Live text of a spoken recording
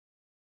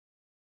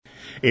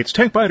It's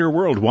TechBiter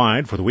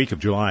Worldwide for the week of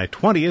July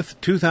 20th,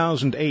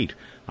 2008.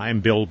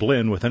 I'm Bill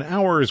Blinn with an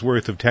hour's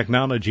worth of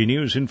technology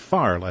news in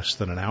far less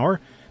than an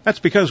hour. That's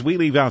because we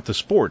leave out the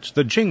sports,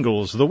 the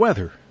jingles, the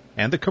weather,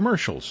 and the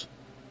commercials.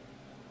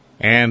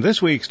 And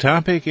this week's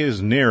topic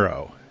is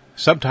Nero.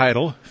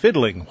 Subtitle,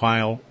 Fiddling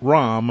While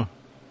ROM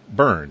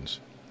Burns.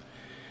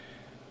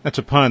 That's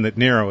a pun that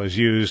Nero has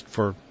used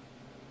for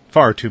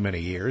far too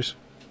many years.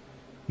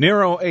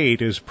 Nero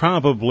 8 is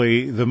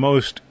probably the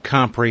most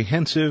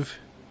comprehensive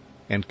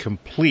and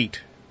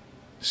complete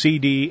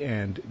CD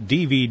and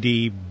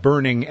DVD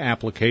burning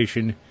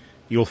application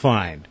you'll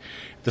find.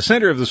 At the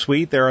center of the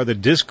suite, there are the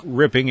disk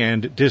ripping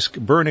and disk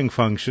burning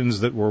functions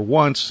that were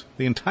once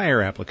the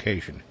entire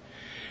application.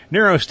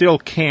 Nero still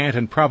can't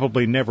and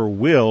probably never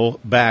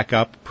will back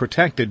up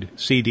protected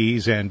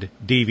CDs and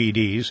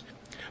DVDs.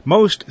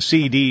 Most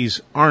CDs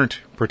aren't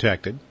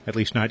protected, at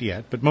least not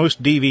yet, but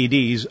most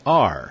DVDs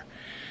are.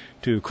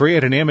 To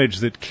create an image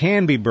that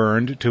can be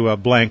burned to a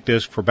blank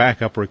disk for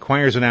backup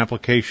requires an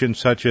application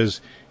such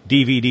as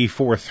DVD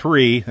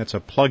 4.3, that's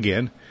a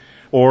plug-in,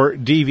 or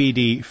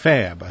DVD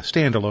Fab, a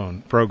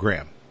standalone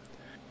program.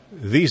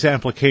 These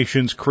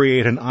applications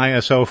create an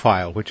ISO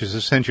file, which is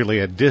essentially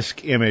a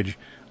disk image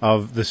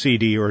of the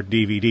CD or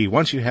DVD.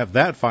 Once you have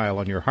that file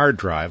on your hard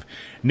drive,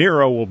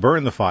 Nero will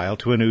burn the file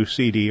to a new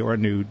CD or a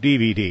new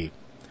DVD.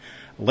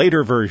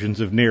 Later versions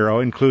of Nero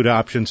include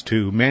options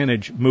to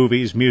manage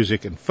movies,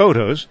 music, and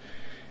photos.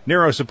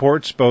 Nero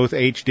supports both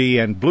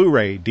HD and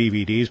Blu-ray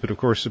DVDs, but of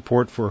course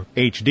support for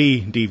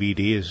HD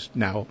DVD is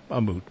now a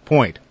moot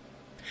point.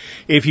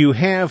 If you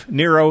have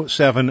Nero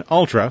 7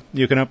 Ultra,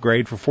 you can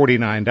upgrade for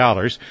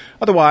 $49.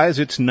 Otherwise,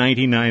 it's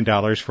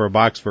 $99 for a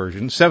box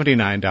version,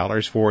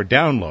 $79 for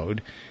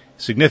download.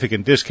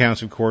 Significant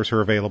discounts, of course,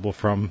 are available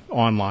from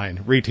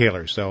online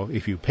retailers. So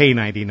if you pay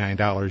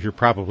 $99, you're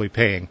probably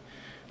paying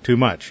too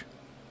much.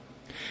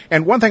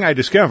 And one thing I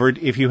discovered,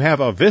 if you have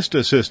a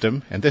Vista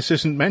system, and this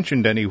isn't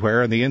mentioned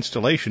anywhere in the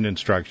installation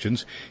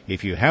instructions,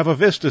 if you have a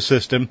Vista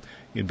system,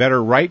 you'd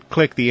better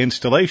right-click the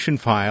installation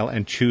file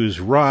and choose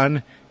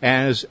Run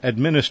as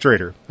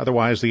Administrator.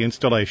 Otherwise, the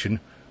installation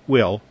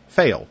will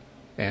fail,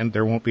 and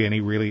there won't be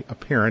any really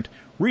apparent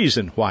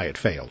reason why it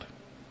failed.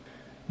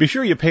 Be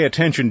sure you pay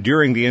attention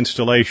during the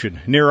installation.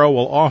 Nero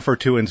will offer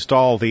to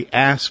install the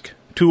Ask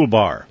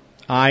toolbar.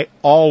 I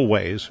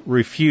always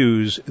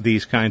refuse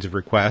these kinds of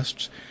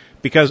requests,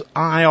 because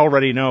I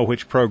already know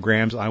which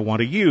programs I want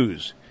to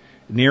use.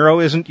 Nero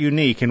isn't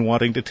unique in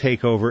wanting to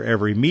take over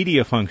every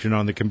media function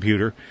on the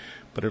computer,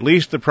 but at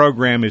least the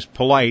program is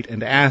polite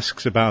and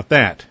asks about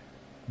that.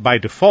 By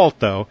default,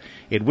 though,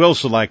 it will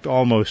select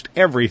almost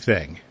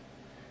everything,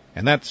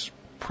 and that's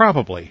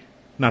probably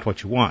not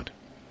what you want.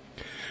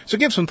 So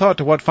give some thought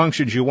to what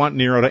functions you want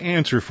Nero to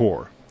answer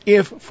for.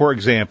 If, for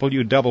example,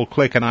 you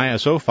double-click an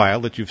ISO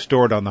file that you've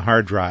stored on the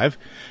hard drive,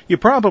 you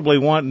probably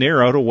want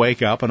Nero to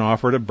wake up and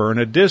offer to burn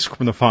a disk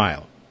from the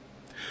file.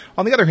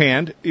 On the other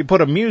hand, you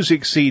put a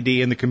music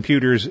CD in the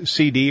computer's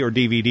CD or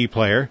DVD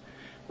player,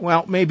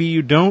 well, maybe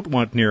you don't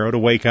want Nero to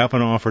wake up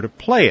and offer to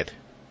play it.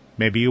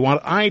 Maybe you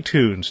want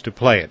iTunes to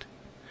play it.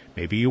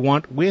 Maybe you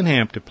want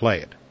Winamp to play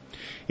it.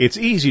 It's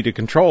easy to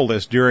control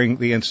this during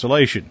the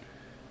installation.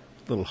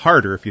 A little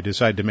harder if you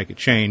decide to make a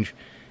change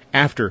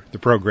after the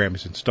program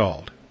is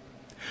installed.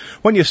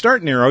 When you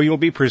start Nero, you'll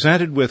be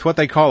presented with what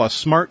they call a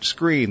smart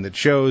screen that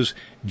shows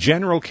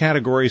general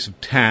categories of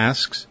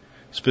tasks,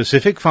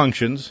 specific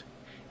functions,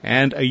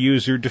 and a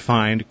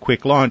user-defined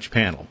quick launch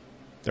panel.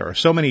 There are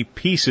so many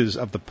pieces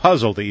of the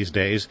puzzle these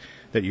days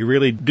that you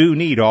really do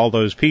need all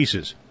those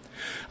pieces.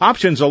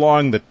 Options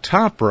along the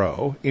top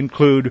row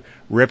include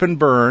Rip and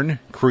Burn,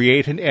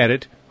 Create and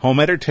Edit,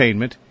 Home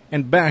Entertainment,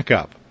 and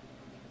Backup.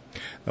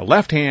 The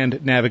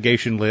left-hand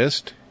navigation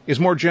list is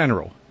more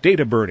general: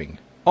 data burning,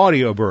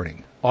 audio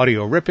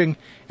ripping,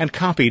 and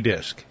copy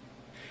disk.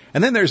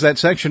 And then there's that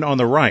section on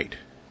the right.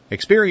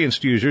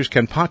 Experienced users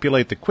can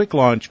populate the quick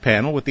launch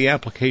panel with the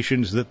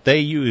applications that they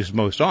use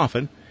most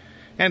often,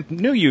 and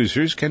new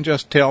users can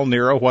just tell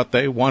Nero what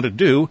they want to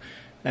do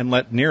and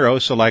let Nero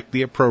select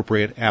the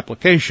appropriate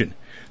application.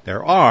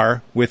 There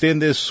are, within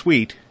this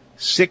suite,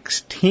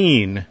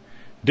 16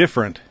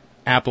 different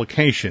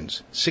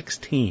applications.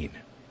 16.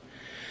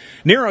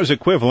 Nero's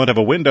equivalent of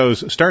a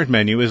Windows Start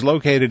menu is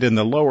located in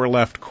the lower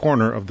left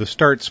corner of the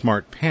Start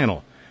Smart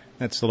panel.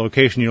 That's the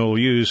location you'll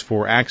use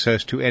for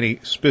access to any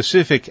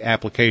specific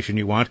application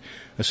you want,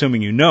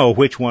 assuming you know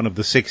which one of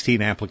the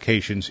 16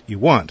 applications you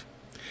want.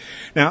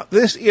 Now,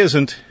 this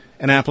isn't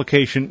an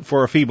application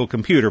for a feeble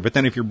computer, but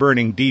then if you're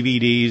burning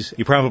DVDs,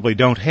 you probably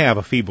don't have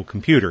a feeble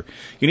computer.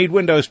 You need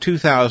Windows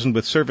 2000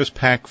 with Service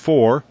Pack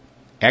 4,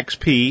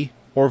 XP,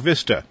 or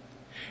Vista.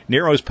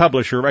 Nero's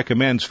publisher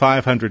recommends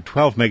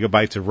 512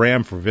 megabytes of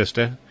RAM for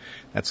Vista.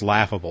 That's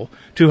laughable.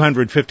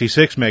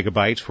 256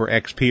 megabytes for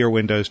XP or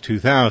Windows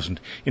 2000.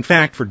 In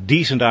fact, for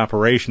decent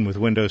operation with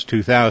Windows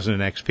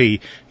 2000 and XP,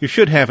 you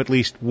should have at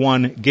least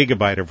 1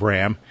 gigabyte of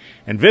RAM.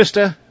 And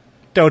Vista,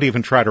 don't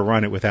even try to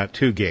run it without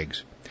 2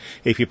 gigs.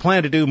 If you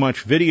plan to do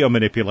much video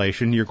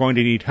manipulation, you're going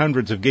to need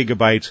hundreds of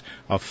gigabytes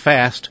of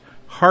fast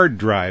hard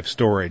drive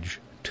storage,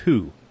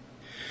 too.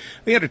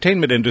 The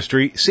entertainment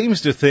industry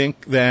seems to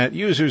think that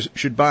users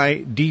should buy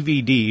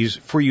DVDs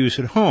for use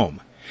at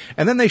home,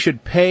 and then they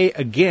should pay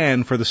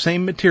again for the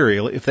same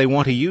material if they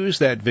want to use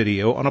that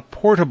video on a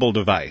portable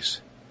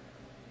device.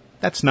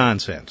 That's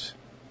nonsense.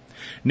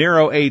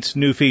 Nero 8's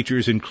new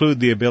features include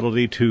the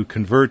ability to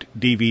convert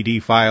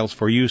DVD files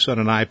for use on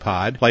an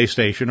iPod,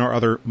 PlayStation, or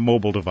other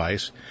mobile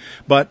device,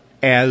 but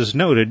as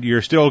noted,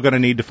 you're still going to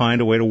need to find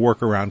a way to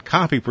work around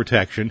copy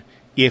protection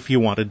if you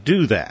want to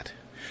do that.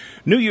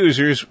 New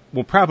users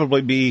will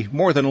probably be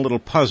more than a little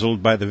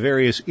puzzled by the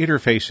various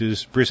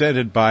interfaces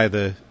presented by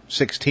the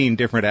 16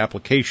 different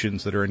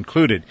applications that are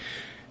included.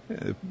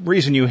 The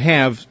reason you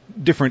have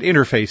different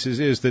interfaces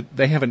is that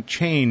they haven't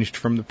changed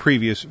from the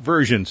previous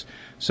versions,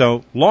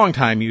 so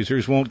long-time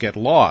users won't get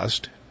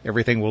lost.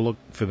 Everything will look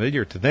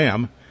familiar to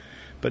them.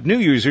 But new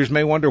users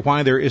may wonder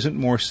why there isn't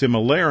more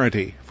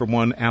similarity from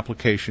one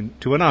application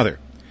to another.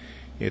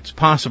 It's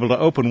possible to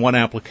open one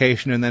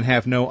application and then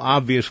have no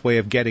obvious way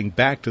of getting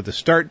back to the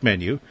Start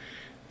menu.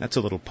 That's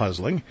a little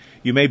puzzling.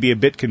 You may be a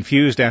bit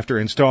confused after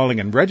installing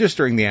and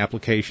registering the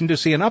application to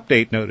see an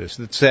update notice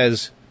that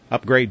says,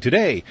 "Upgrade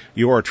today.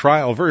 Your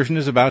trial version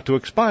is about to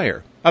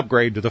expire.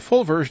 Upgrade to the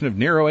full version of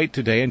Nero 8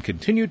 today and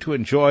continue to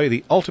enjoy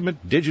the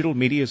ultimate digital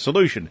media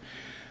solution."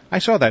 I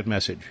saw that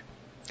message.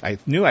 I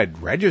knew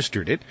I'd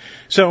registered it,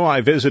 so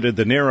I visited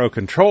the Nero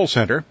Control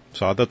Center,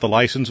 saw that the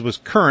license was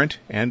current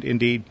and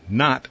indeed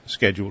not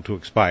scheduled to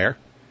expire.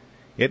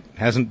 It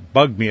hasn't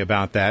bugged me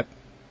about that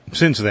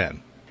since then.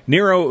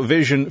 Nero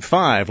Vision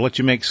 5 lets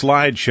you make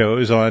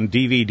slideshows on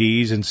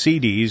DVDs and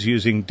CDs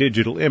using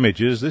digital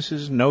images. This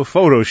is no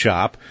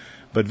Photoshop,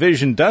 but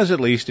Vision does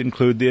at least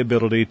include the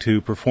ability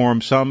to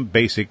perform some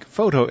basic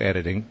photo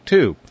editing,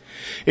 too.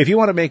 If you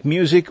want to make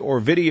music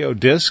or video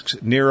discs,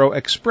 Nero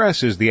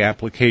Express is the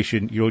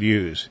application you'll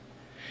use.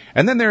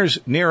 And then there's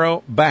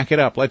Nero Back It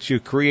Up, lets you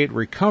create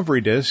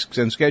recovery discs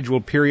and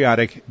schedule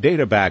periodic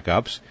data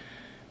backups.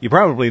 You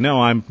probably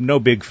know I'm no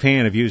big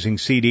fan of using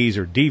CDs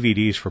or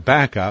DVDs for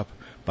backup,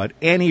 but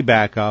any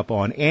backup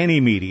on any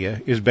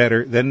media is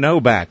better than no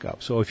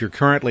backup. So if you're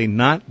currently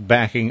not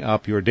backing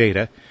up your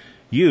data,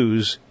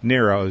 use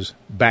Nero's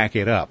Back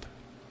It Up.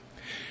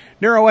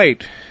 Nero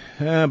 8.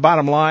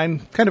 Bottom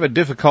line, kind of a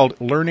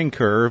difficult learning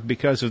curve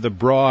because of the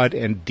broad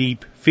and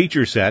deep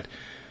feature set,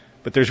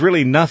 but there's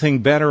really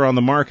nothing better on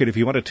the market if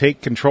you want to take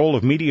control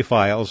of media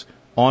files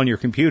on your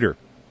computer.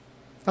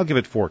 I'll give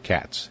it 4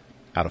 cats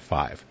out of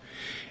 5.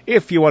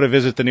 If you want to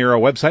visit the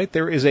Nero website,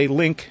 there is a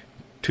link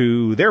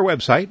to their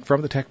website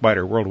from the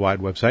TechBiter worldwide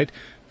website,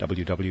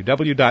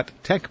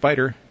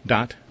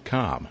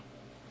 www.techbiter.com.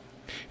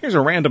 Here's a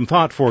random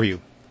thought for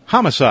you.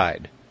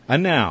 Homicide. A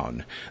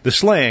noun, the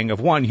slaying of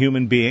one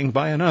human being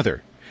by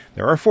another.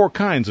 There are 4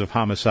 kinds of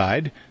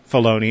homicide: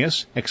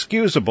 felonious,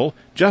 excusable,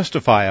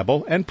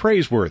 justifiable, and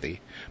praiseworthy.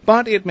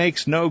 But it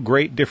makes no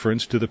great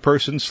difference to the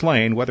person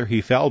slain whether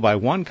he fell by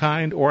one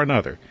kind or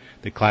another.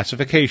 The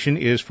classification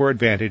is for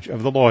advantage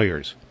of the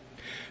lawyers.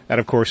 That,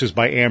 of course, is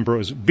by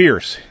Ambrose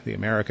Bierce, the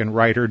American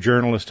writer,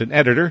 journalist, and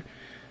editor,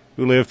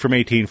 who lived from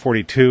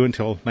 1842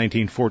 until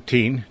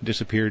 1914,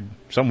 disappeared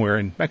somewhere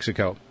in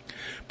Mexico.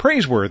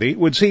 Praiseworthy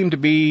would seem to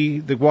be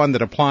the one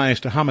that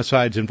applies to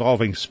homicides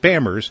involving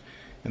spammers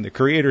and the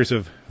creators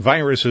of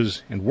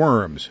viruses and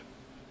worms.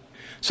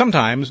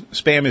 Sometimes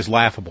spam is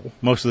laughable.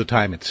 Most of the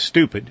time it's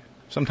stupid.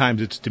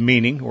 Sometimes it's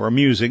demeaning or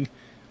amusing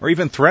or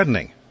even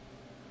threatening.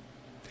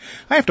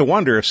 I have to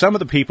wonder if some of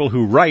the people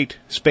who write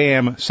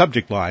spam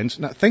subject lines,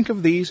 now think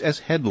of these as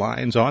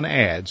headlines on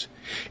ads,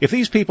 if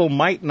these people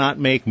might not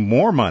make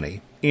more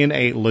money in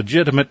a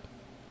legitimate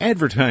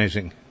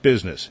advertising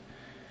business.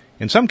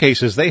 In some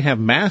cases, they have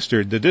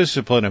mastered the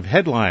discipline of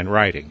headline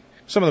writing.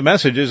 Some of the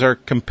messages are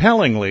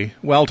compellingly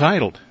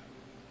well-titled.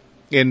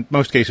 In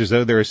most cases,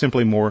 though, there is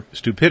simply more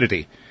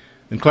stupidity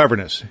than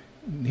cleverness.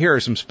 Here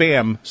are some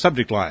spam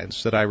subject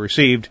lines that I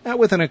received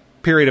within a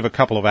period of a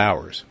couple of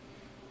hours.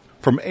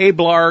 From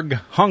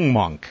Ablarg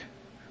Hungmonk,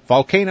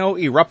 volcano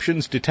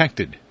eruptions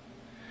detected.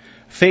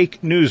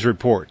 Fake news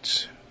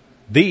reports.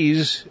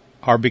 These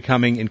are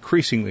becoming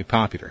increasingly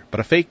popular. But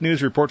a fake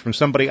news report from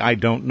somebody I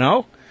don't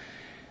know?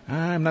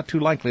 I'm not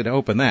too likely to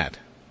open that.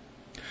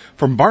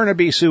 From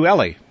Barnaby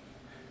Sueli,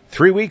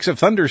 3 weeks of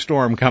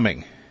thunderstorm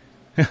coming.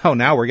 Oh,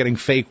 now we're getting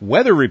fake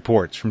weather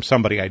reports from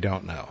somebody I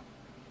don't know.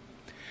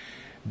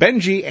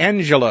 Benji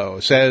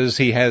Angelo says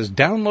he has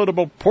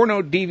downloadable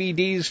porno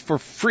DVDs for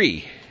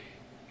free.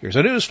 Here's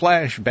a news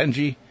flash,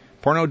 Benji.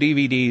 Porno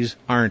DVDs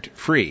aren't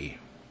free.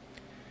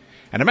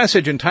 And a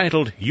message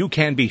entitled, "You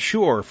Can Be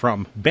Sure,"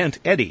 from Bent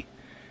Eddie.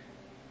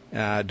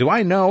 Do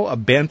I know a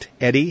Bent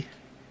Eddie?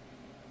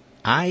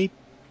 I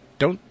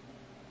don't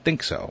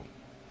think so.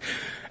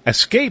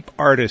 Escape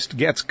artist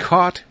gets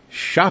caught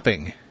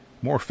shopping.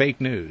 More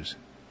fake news.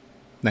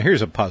 Now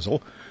here's a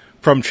puzzle.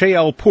 From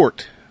Chael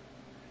Port.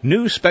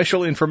 New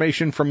special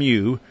information from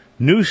you,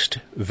 Noosed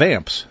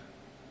Vamps.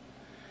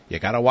 You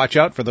gotta watch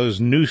out for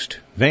those Noosed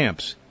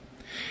Vamps.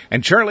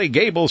 And Charlie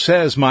Gable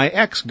says, my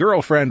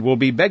ex-girlfriend will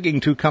be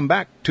begging to come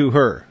back to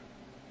her.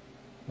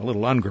 A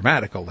little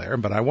ungrammatical there,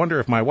 but I wonder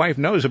if my wife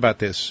knows about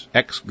this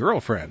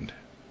ex-girlfriend.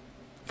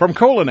 From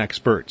colon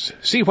experts,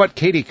 see what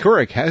Katie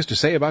Couric has to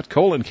say about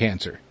colon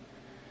cancer.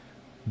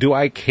 Do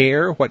I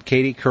care what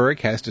Katie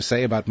Couric has to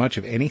say about much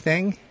of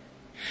anything?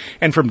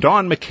 And from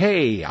Dawn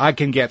McKay, I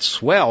can get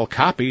swell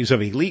copies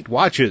of Elite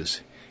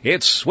watches.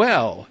 It's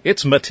swell.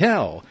 It's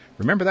Mattel.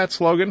 Remember that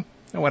slogan?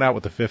 That went out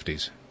with the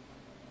 50s.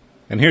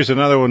 And here's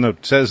another one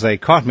that says they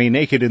caught me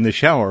naked in the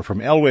shower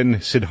from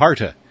Elwin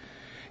Siddhartha.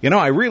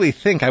 I really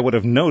think I would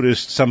have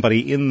noticed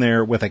somebody in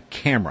there with a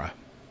camera.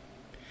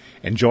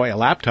 Enjoy a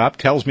Laptop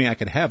tells me I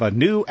could have a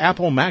new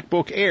Apple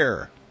MacBook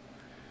Air.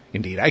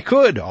 Indeed, I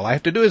could. All I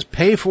have to do is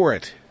pay for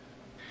it.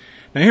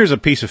 Now, here's a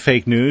piece of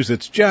fake news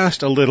that's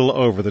just a little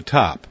over the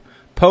top.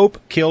 Pope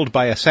killed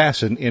by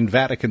assassin in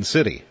Vatican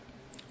City.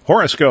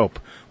 Horoscope,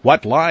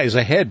 what lies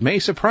ahead may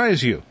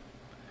surprise you.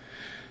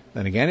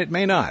 Then again, it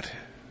may not.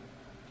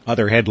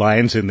 Other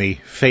headlines in the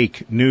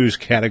fake news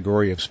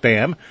category of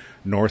spam: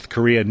 North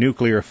Korea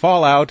nuclear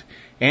fallout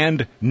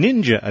and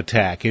ninja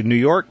attack in New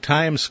York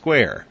Times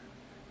Square.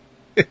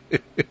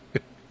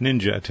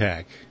 Ninja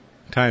attack,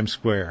 Times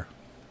Square.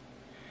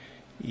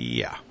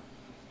 Yeah.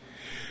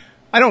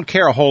 I don't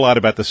care a whole lot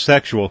about the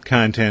sexual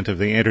content of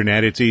the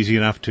internet. It's easy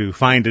enough to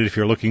find it if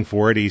you're looking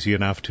for it, easy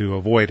enough to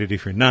avoid it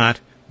if you're not.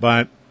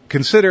 But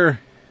consider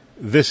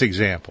this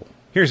example.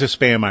 Here's a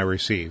spam I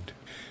received.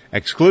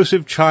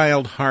 Exclusive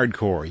child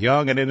hardcore,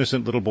 young and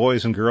innocent little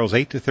boys and girls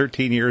 8 to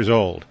 13 years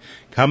old.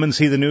 Come and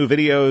see the new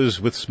videos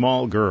with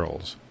small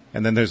girls.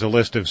 And then there's a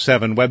list of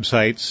 7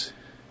 websites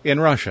in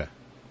Russia.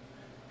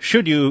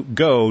 Should you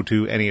go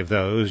to any of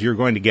those, you're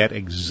going to get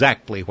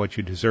exactly what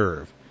you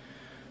deserve.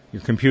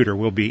 Your computer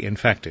will be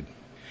infected.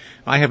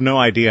 I have no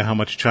idea how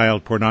much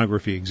child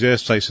pornography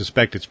exists. I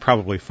suspect it's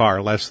probably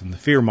far less than the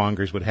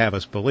fearmongers would have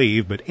us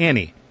believe, but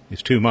any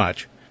is too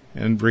much.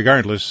 And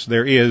regardless,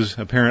 there is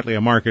apparently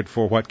a market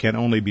for what can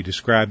only be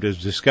described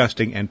as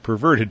disgusting and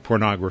perverted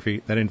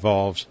pornography that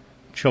involves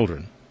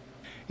children.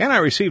 And I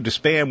received a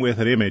spam with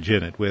an image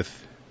in it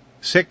with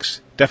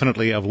 6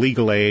 definitely of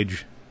legal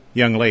age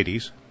young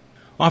ladies.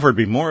 Offered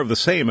me more of the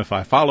same if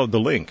I followed the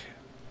link.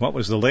 What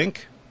was the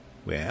link?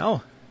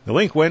 Well, the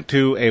link went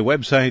to a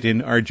website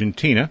in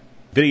Argentina,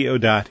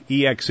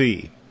 video.exe.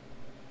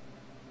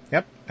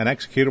 Yep, an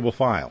executable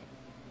file.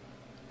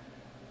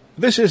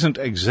 This isn't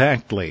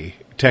exactly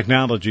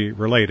technology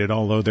related,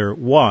 although there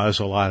was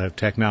a lot of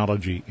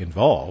technology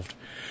involved.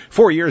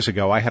 4 years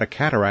ago, I had a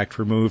cataract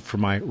removed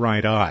from my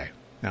right eye.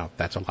 Now,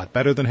 that's a lot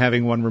better than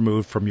having one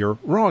removed from your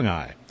wrong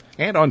eye.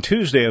 And on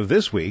Tuesday of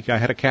this week, I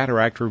had a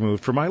cataract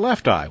removed from my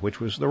left eye, which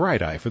was the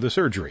right eye for the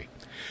surgery.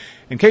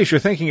 In case you're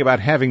thinking about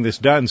having this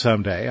done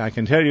someday, I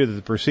can tell you that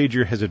the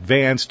procedure has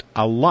advanced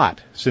a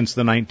lot since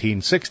the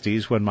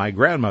 1960s when my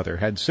grandmother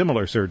had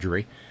similar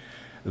surgery.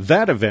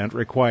 That event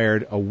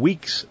required a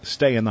week's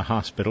stay in the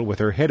hospital with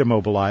her head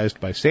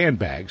immobilized by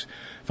sandbags,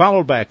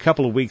 followed by a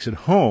couple of weeks at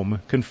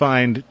home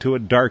confined to a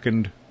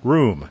darkened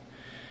room.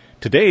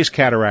 Today's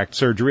cataract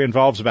surgery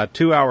involves about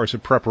 2 hours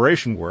of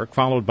preparation work,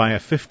 followed by a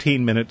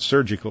 15-minute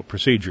surgical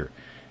procedure.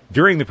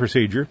 During the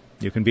procedure,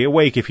 you can be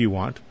awake if you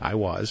want, I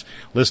was,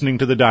 listening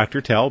to the doctor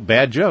tell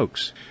bad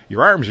jokes.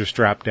 Your arms are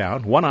strapped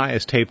down, one eye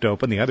is taped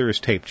open, the other is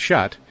taped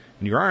shut,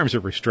 and your arms are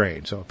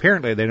restrained, so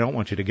apparently they don't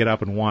want you to get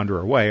up and wander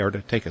away or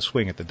to take a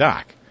swing at the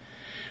doc.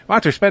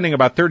 After spending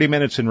about 30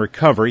 minutes in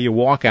recovery, you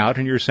walk out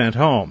and you're sent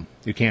home.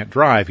 You can't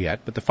drive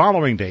yet, but the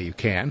following day you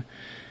can.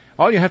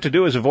 All you have to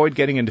do is avoid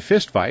getting into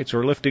fistfights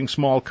or lifting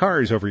small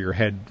cars over your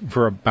head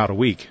for about a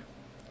week.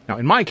 Now,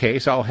 in my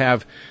case, I'll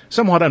have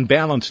somewhat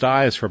unbalanced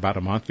eyes for about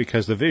a month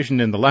because the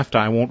vision in the left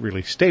eye won't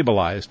really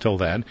stabilize till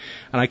then,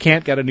 and I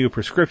can't get a new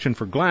prescription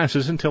for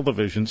glasses until the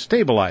vision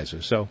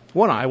stabilizes. So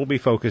one eye will be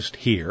focused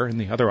here, and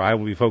the other eye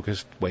will be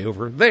focused way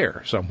over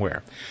there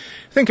somewhere.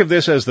 Think of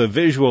this as the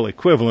visual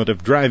equivalent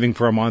of driving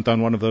for a month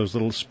on one of those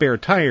little spare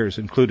tires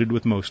included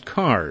with most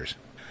cars.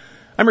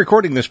 I'm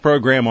recording this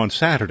program on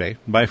Saturday.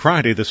 By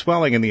Friday, the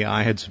swelling in the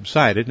eye had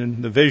subsided,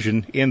 and the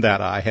vision in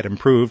that eye had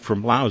improved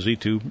from lousy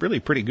to really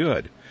pretty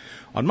good.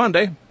 On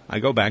Monday, I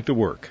go back to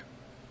work.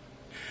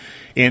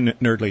 In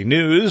Nerdly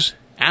News,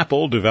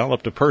 Apple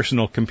developed a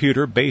personal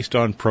computer based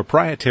on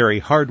proprietary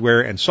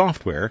hardware and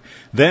software,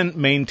 then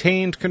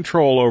maintained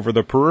control over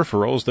the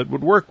peripherals that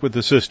would work with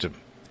the system.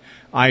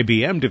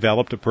 IBM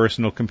developed a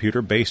personal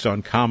computer based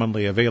on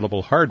commonly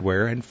available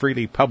hardware and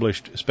freely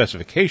published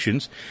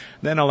specifications,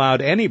 then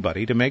allowed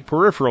anybody to make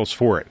peripherals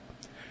for it.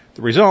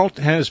 The result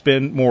has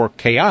been more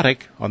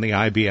chaotic on the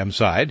IBM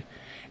side,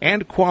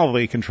 and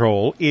quality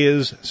control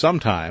is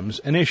sometimes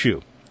an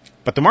issue.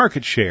 But the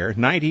market share,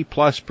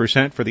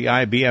 90+% for the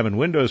IBM and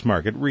Windows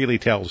market, really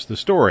tells the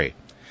story.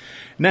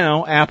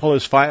 Now, Apple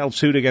has filed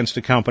suit against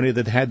a company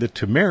that had the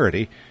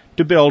temerity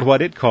to build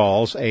what it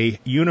calls a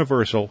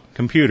universal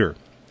computer.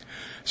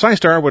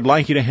 SciStar would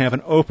like you to have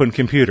an open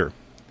computer.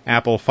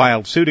 Apple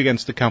filed suit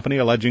against the company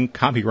alleging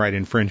copyright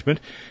infringement.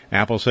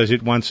 Apple says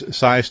it wants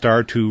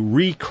SciStar to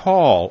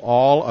recall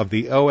all of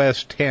the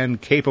OS X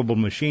capable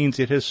machines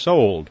it has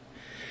sold.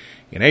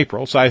 In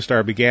April,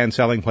 SciStar began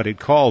selling what it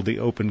called the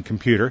open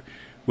computer,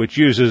 which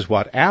uses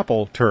what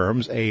Apple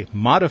terms a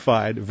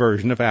modified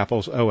version of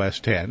Apple's OS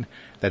X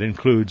that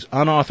includes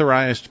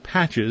unauthorized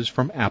patches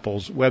from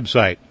Apple's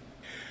website.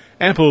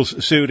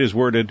 Apple's suit is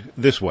worded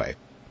this way: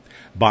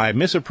 by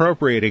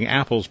misappropriating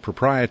Apple's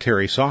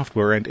proprietary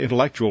software and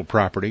intellectual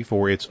property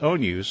for its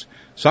own use,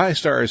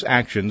 SciStar's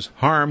actions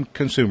harm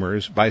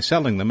consumers by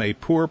selling them a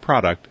poor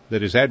product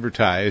that is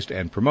advertised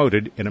and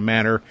promoted in a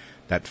manner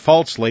that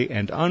falsely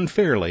and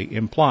unfairly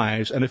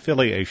implies an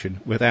affiliation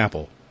with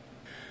Apple.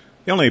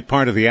 The only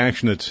part of the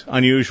action that's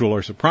unusual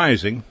or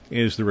surprising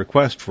is the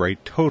request for a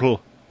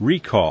total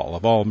recall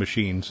of all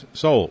machines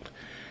sold.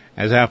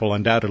 As Apple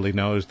undoubtedly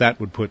knows, that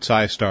would put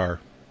SciStar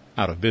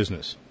out of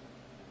business.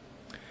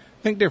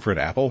 Think different,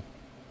 Apple.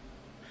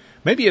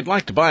 Maybe you'd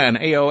like to buy an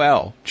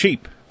AOL.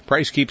 Cheap.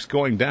 Price keeps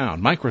going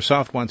down.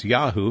 Microsoft wants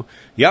Yahoo.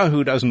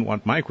 Yahoo doesn't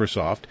want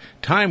Microsoft.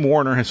 Time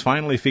Warner has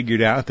finally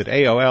figured out that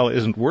AOL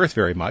isn't worth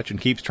very much and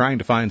keeps trying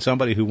to find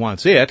somebody who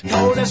wants it.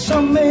 Oh, there's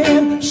some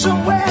man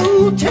somewhere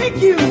who'll take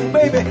you,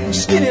 baby,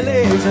 skinny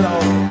legs and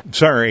all.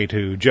 Sorry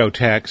to Joe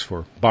Tex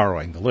for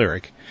borrowing the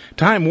lyric.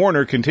 Time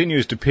Warner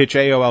continues to pitch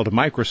AOL to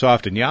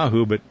Microsoft and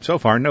Yahoo, but so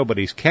far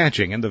nobody's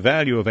catching, and the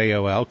value of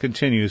AOL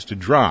continues to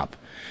drop.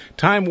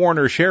 Time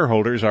Warner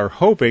shareholders are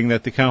hoping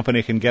that the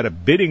company can get a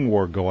bidding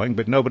war going,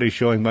 but nobody's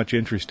showing much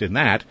interest in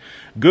that.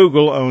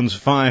 Google owns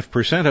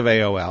 5% of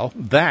AOL.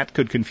 That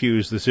could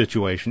confuse the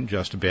situation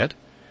just a bit.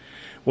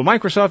 Will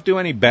Microsoft do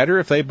any better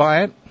if they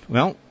buy it?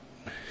 Well,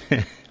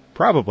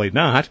 probably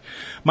not.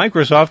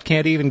 Microsoft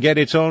can't even get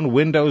its own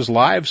Windows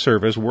Live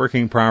service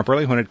working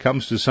properly when it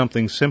comes to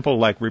something simple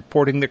like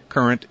reporting the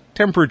current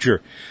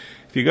temperature.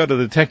 If you go to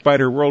the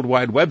TechBiter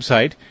Worldwide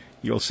website,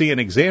 you'll see an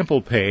example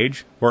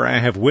page where I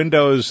have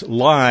Windows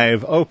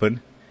Live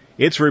open.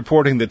 It's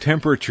reporting the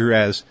temperature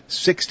as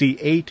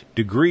 68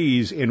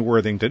 degrees in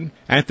Worthington.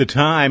 At the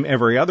time,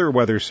 every other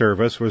weather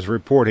service was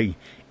reporting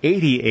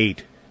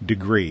 88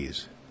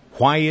 degrees.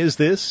 Why is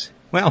this?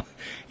 Well,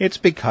 it's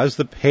because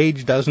the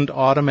page doesn't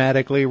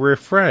automatically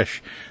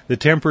refresh. The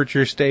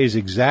temperature stays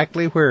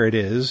exactly where it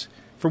is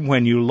from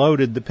when you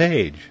loaded the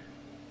page.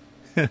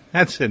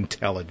 That's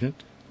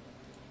intelligent.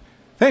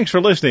 Thanks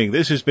for listening.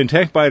 This has been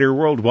TechBiter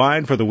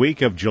Worldwide for the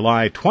week of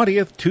July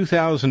 20th,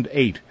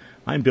 2008.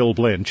 I'm Bill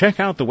Blinn.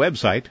 Check out the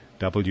website,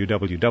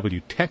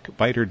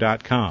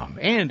 www.techbiter.com.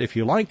 And if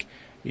you like,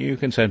 you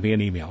can send me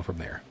an email from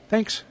there.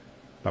 Thanks.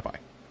 Bye-bye.